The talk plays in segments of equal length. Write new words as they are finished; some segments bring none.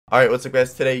Alright, what's up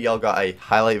guys? Today y'all got a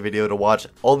highlight video to watch.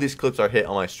 All these clips are hit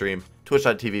on my stream,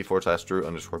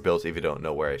 twitch.tv/Drew_Builds if you don't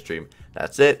know where I stream.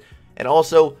 That's it. And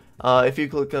also, if you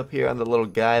click up here on the little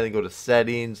guy, then go to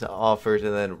settings, offers,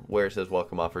 and then where it says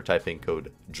welcome offer, type in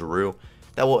code DREW.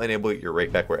 That will enable your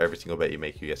rake back where every single bet you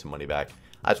make, you get some money back.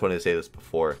 I just wanted to say this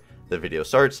before the video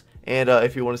starts. And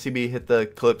if you want to see me hit the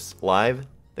clips live,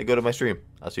 then go to my stream.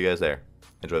 I'll see you guys there.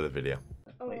 Enjoy the video.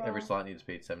 Oh, wow. Every slot needs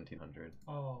paid 1,700.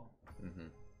 Oh.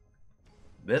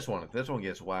 This one, if this one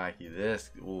gets wacky,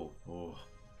 ooh.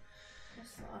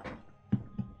 What's that?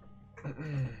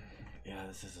 Yeah,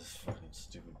 this is a fucking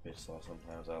stupid bitch slot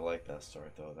sometimes. I like that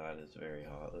start though. That is very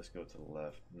hot. Let's go to the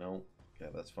left. Nope. Okay,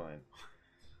 that's fine.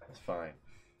 That's fine.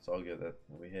 It's all good. That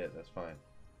we hit. That's fine.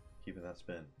 Keeping that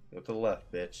spin. Go to the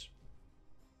left, bitch.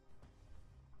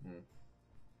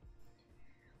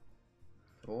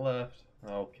 To the left.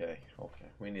 Okay.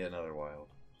 Okay. We need another wild.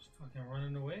 Just fucking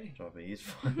running away. Drop it. He's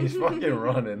fucking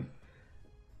running.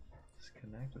 Just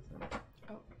connect with him.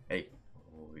 Oh. Hey.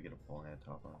 Oh, we get a ball hand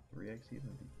top on 3x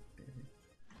even.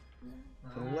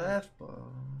 To the left.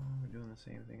 Oh, we're doing the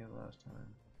same thing as last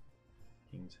time.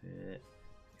 King's hit.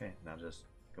 Okay, now just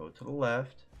go to the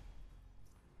left.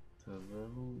 To the.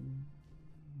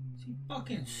 Is he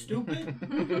fucking stupid?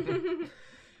 Can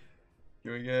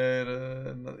we get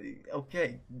another?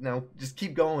 Okay, now just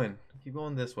keep going. Keep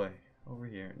going this way. Over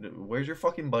here. Where's your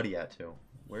fucking buddy at too?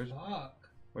 Where's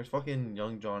fucking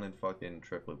Young John and fucking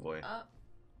Triplet Boy?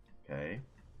 Okay.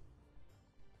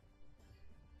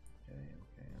 Okay.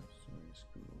 I'm just gonna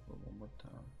scoot over one more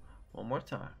time. One more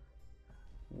time.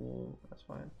 Whoa, that's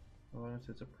fine. As long as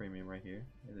it's a premium right here.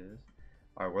 It is.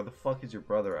 Alright, where the fuck is your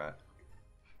brother at?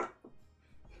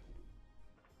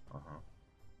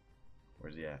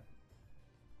 Where's he at?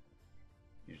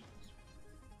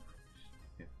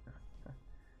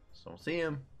 Just don't see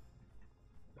him.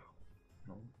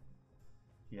 No.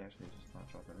 He actually just not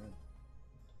dropping in. What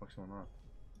the fuck's going on?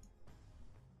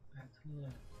 Back to the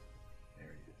left.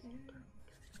 There he is.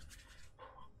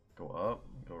 Go up.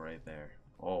 Go right there.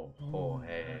 Oh,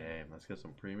 hey. Let's get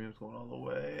some premiums going all the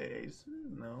way.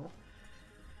 No.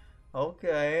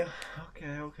 Okay.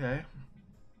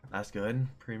 That's good.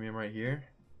 Premium right here.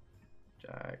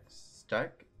 Jack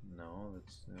stack. No,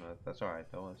 that's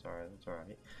alright though. That's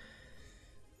alright.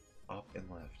 Up and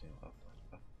left. Up.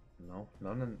 No.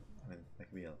 I mean, that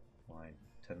could be a line.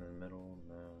 10 in the middle.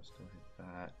 No, still hit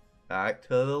that. Back to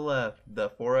the left. The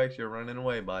 4x, you're running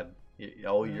away, bud.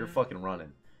 You're fucking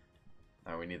running.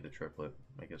 Alright, we need the triplet.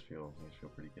 Make us feel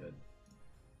pretty good.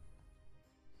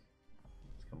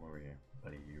 Let's come over here.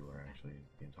 Buddy, you are actually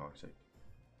being toxic.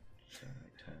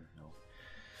 10, no.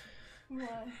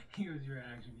 What? He was your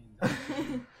actually being toxic.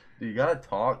 Dude, you gotta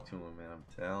talk to him, man. I'm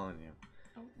telling you.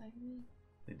 Oh, like me.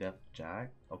 They def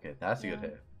jack? Okay, that's a good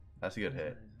hit. That's a good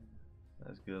hit.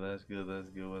 That's good.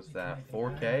 What's that?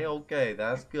 4K? Okay,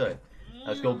 that's good.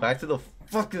 Let's go back to the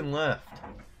fucking left.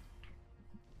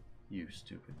 You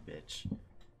stupid bitch.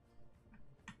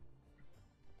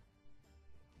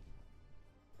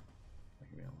 I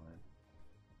can be online.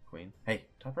 Queen? Hey,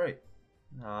 top right.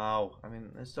 No, I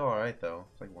mean, it's still alright though.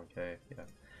 It's like 1K, yeah.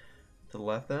 To the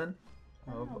left then?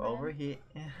 Over here.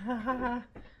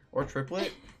 Or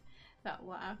triplet? That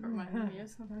laugh reminded me of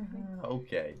something.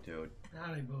 Okay, dude.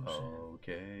 Bullshit.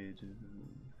 Okay, dude.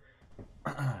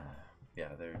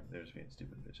 Yeah, they're just being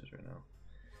stupid bitches right now.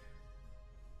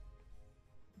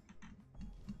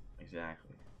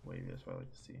 Exactly. Wait, that's what I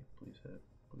like to see. Please hit.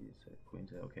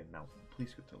 Queen's hit. Okay, now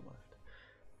please go to the left.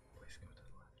 Please go to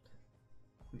the left.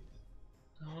 Please.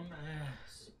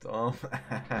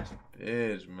 Dumbass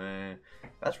bitch, man.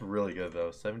 That's really good though.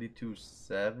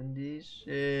 7270.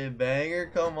 Shit,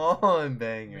 Banger. Come on,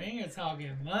 Banger. Banger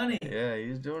talking money. Yeah,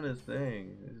 he's doing his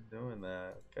thing. He's doing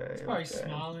that. Okay. He's probably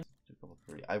smiling.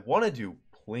 I want to do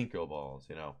Plinko balls,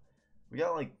 you know. We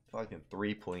got like fucking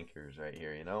 3 Plinkers right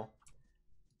here, you know.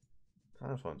 I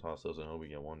just want to toss those and hope we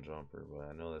get one jumper, but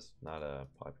I know that's not a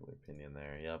popular opinion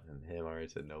there. Yep, and him already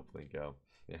said no Plinko.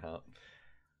 Yep.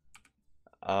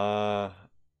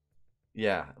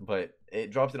 Yeah, but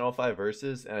it dropped in all 5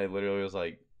 verses, and I literally was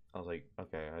like,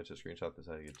 okay, I just screenshot this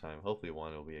at a good time. Hopefully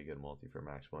one will be a good multi for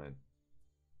max win.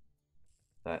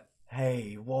 That,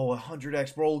 hey, whoa,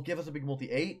 100x, bro, give us a big multi.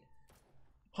 8?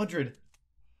 100,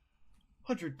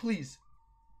 please.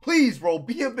 Please, bro,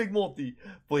 be a big multi.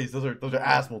 Please, those are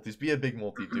ass multis. Be a big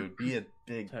multi, dude. Be a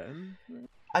big 10.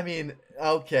 I mean,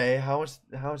 okay, how much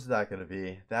is that gonna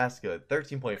be? That's good.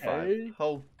 13.5.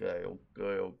 Okay,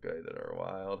 that are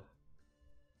wild.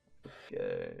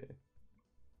 Okay.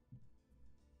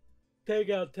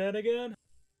 Take out 10 again?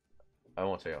 I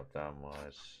won't take out that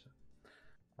much.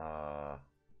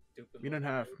 Stupid. Meet in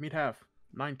half. motherfucker. Meet half.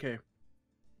 9K.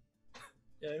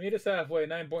 Yeah, meet us halfway.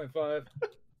 9.5.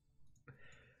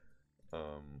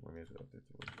 Let me just update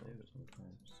the window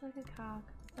sometimes. Just like a cock.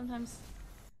 Sometimes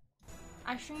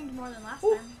I streamed more than last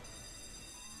Ooh. time.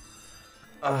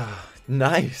 Ah,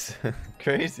 nice.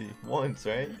 Crazy. Once,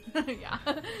 right? Yeah.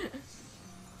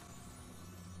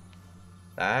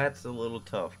 That's a little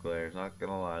tough, Claire. Not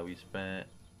gonna lie. We spent,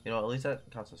 you know, at least that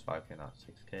costs us 5K, not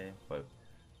 6K. But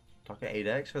talking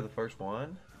 8X for the first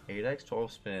one. 8X,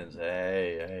 12 spins.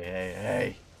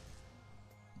 Hey.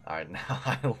 Alright, now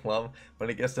I love when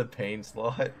it gets to Pain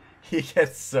slot. He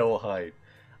gets so hyped.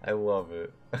 I love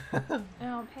it.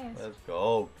 Oh, pace. Let's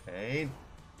go, Pain.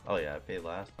 Oh yeah, I paid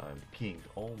last time. Kings.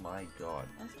 Oh my god.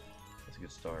 That's a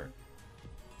good start.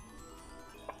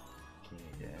 King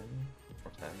again. For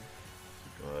 10.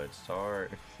 Good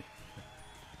start.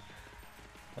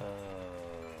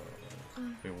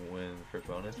 We win first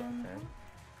bonus. Okay.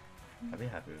 I'd be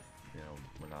happy with, you know,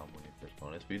 Monopoly first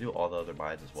bonus. We do all the other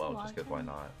buys as well, just because why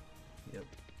not? Yep.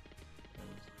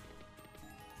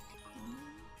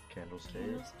 Candlestick.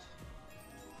 It's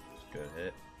a good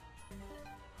hit.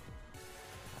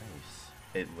 Nice.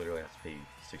 It literally has to pay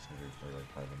 600 or like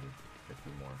 550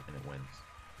 more, and it wins.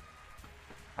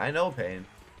 I know, Pain.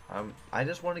 I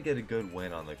just want to get a good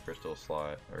win on the Crystal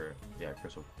slot, or yeah,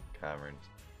 Crystal Caverns.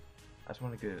 I just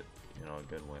want to get, you know, a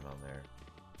good win on there.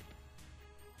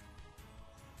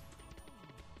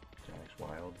 Jack's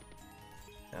wild.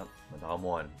 Yep, Madame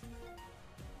won.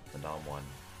 Madame won.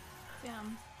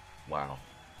 Damn. Wow.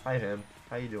 Hi, him.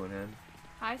 How you doing, him?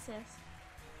 Hi, sis.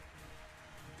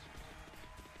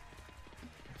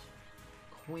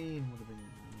 Queen would have been,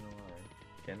 you know,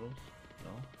 alright. Candles?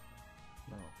 No?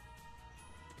 No.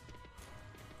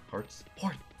 Hearts?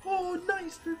 Heart! Oh,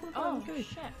 nice! 3.5K! Oh,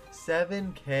 shit.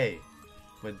 7K.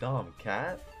 Madame,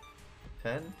 cat?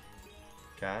 10?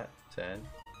 Cat, 10.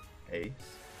 Ace.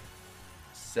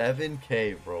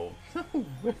 7K, bro. No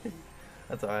way.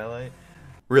 That's a highlight.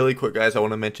 Really quick, guys, I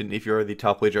want to mention if you're the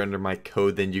top wager under my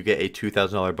code, then you get a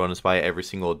 $2,000 bonus buy every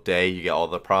single day. You get all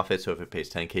the profits, so if it pays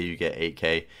 10K, you get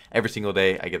 8K. Every single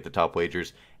day, I get the top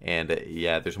wagers. And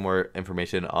yeah, there's more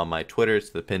information on my Twitter. It's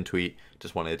the pinned tweet.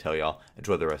 Just wanted to tell y'all.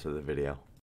 Enjoy the rest of the video.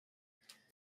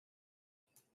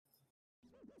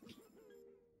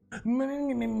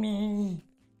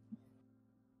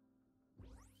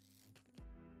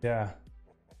 Yeah.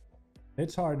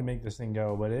 It's hard to make this thing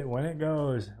go, but when it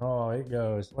goes, oh, it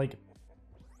goes. Like,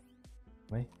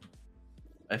 wait.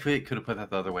 I feel like it could have put that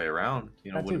the other way around.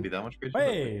 You know, That wouldn't too. be that much crazy.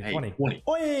 Hey, Hey, 20. 20.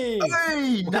 Hey!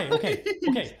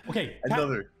 Hey! Okay.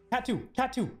 Another. Cat two.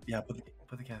 Yeah, put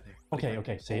the cat there.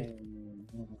 Okay, save.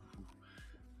 Oh.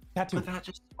 Cat two. Put that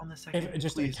just on the second. If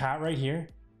just please. a cat right here.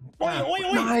 Yeah.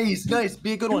 Wait. Nice.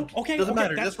 Be a good one. Okay, Doesn't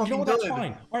matter. That's, That's you know fucking what, that's good.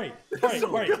 fine. All right.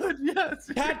 Good.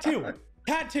 Yes.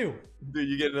 Cat two. Dude,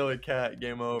 you get another cat.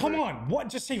 Game over. Come on. What?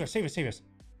 Just save us.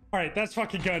 All right, that's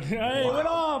fucking good. Hey, it went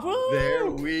off. Woo! There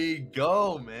we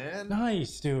go, man.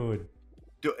 Nice, dude.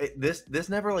 Dude, this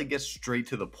never like gets straight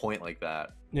to the point like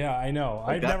that. Yeah, I know.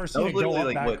 Like I've that- never that seen was it go literally up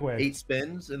like that what, quick. 8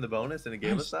 spins in the bonus, and it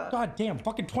gave us that. God damn,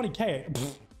 fucking 20K.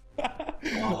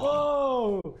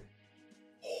 Whoa.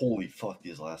 Holy fuck!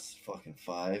 These last fucking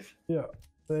 5. Yeah,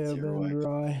 they have Zero been X.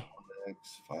 dry. 1x,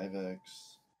 5x.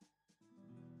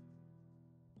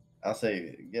 I'll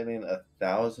say getting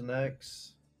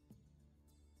 1000x.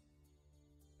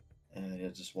 And yeah,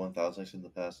 just 1000x in the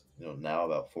past. You know, now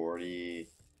about 40.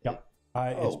 Yep.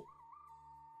 Oh.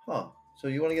 Huh. So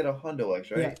you want to get a hundo x,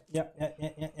 right? Yeah.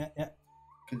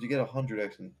 Because you get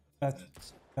 100x in.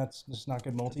 That's just not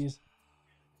good multis.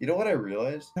 You know what I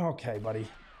realized? Okay, buddy.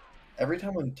 Every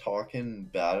time I'm talking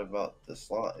bad about the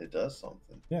slot, it does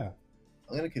something. Yeah.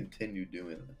 I'm gonna continue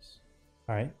doing this.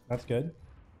 All right, that's good.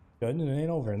 Good, and it ain't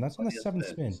over, and that's on the Yes, 7th it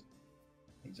spin. is.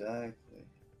 Exactly.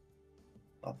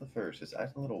 Not the first. It's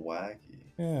acting a little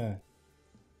wacky. Yeah.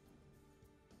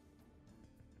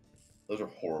 Those are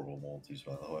horrible multis,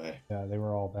 by the way. Yeah, they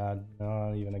were all bad.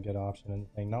 Not even a good option.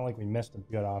 Anything. Not like we missed a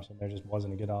good option. There just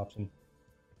wasn't a good option.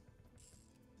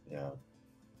 Yeah.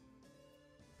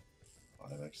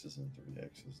 5x's and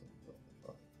 3x's and what the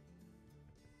fuck.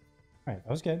 All right, that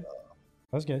was good.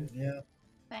 That was good. Yeah.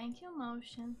 Thank you,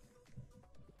 motion.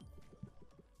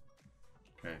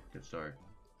 Okay, good start.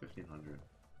 1500.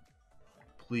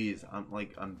 Please,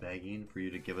 I'm begging for you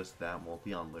to give us that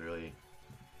multi on literally,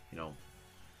 you know,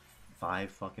 5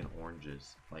 fucking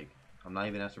oranges. Like, I'm not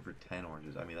even asking for 10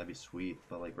 oranges. I mean, that'd be sweet.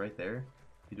 But like right there,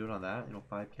 you do it on that, you know,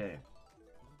 5k.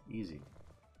 Easy.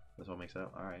 That's what makes it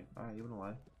up. Alright, you went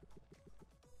alive.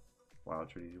 Wow,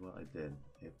 treated you well. I did.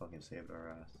 It fucking saved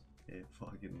our ass. It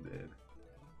fucking did.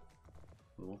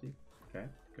 Blue multi? Okay.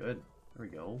 Good. There we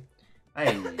go.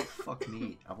 Hey, fuck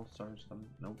me. Apple stars.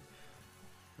 Nope.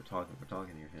 We're talking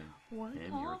here, him. We're Him,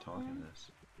 you were talking talking.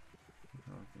 this.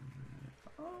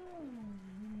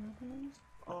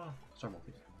 Oh, star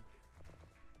multis.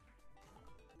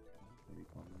 Maybe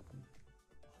call multi.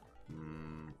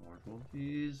 Orange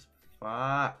multis.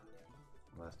 Fuck.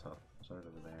 Oh, that's tough. Sorry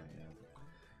over there, yeah.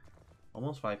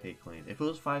 Almost 5k clean. If it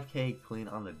was 5k clean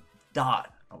on the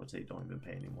dot, I would say don't even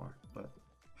pay anymore. But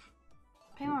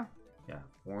Pay more. yeah,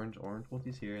 orange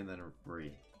multis here, and then a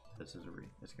re. This is a re.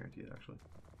 It's guaranteed, actually.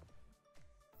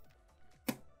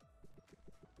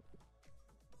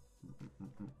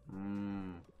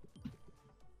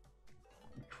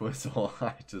 Quizzle,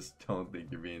 I just don't think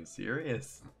you're being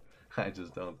serious. I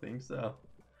just don't think so.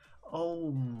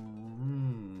 Oh,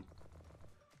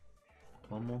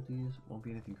 plum multis won't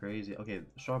be anything crazy. Okay,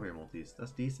 strawberry multis,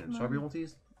 that's decent. Strawberry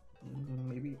multis,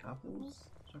 maybe apples.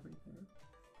 Strawberry.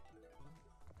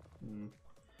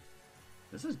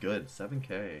 This is good.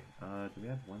 7k. Do we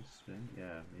have one spin?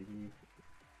 Yeah, maybe.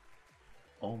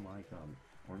 Oh my god,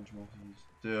 orange multis,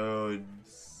 dude,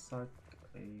 suck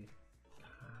a.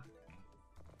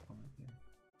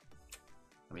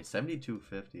 I mean,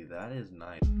 7250, that is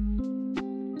nice.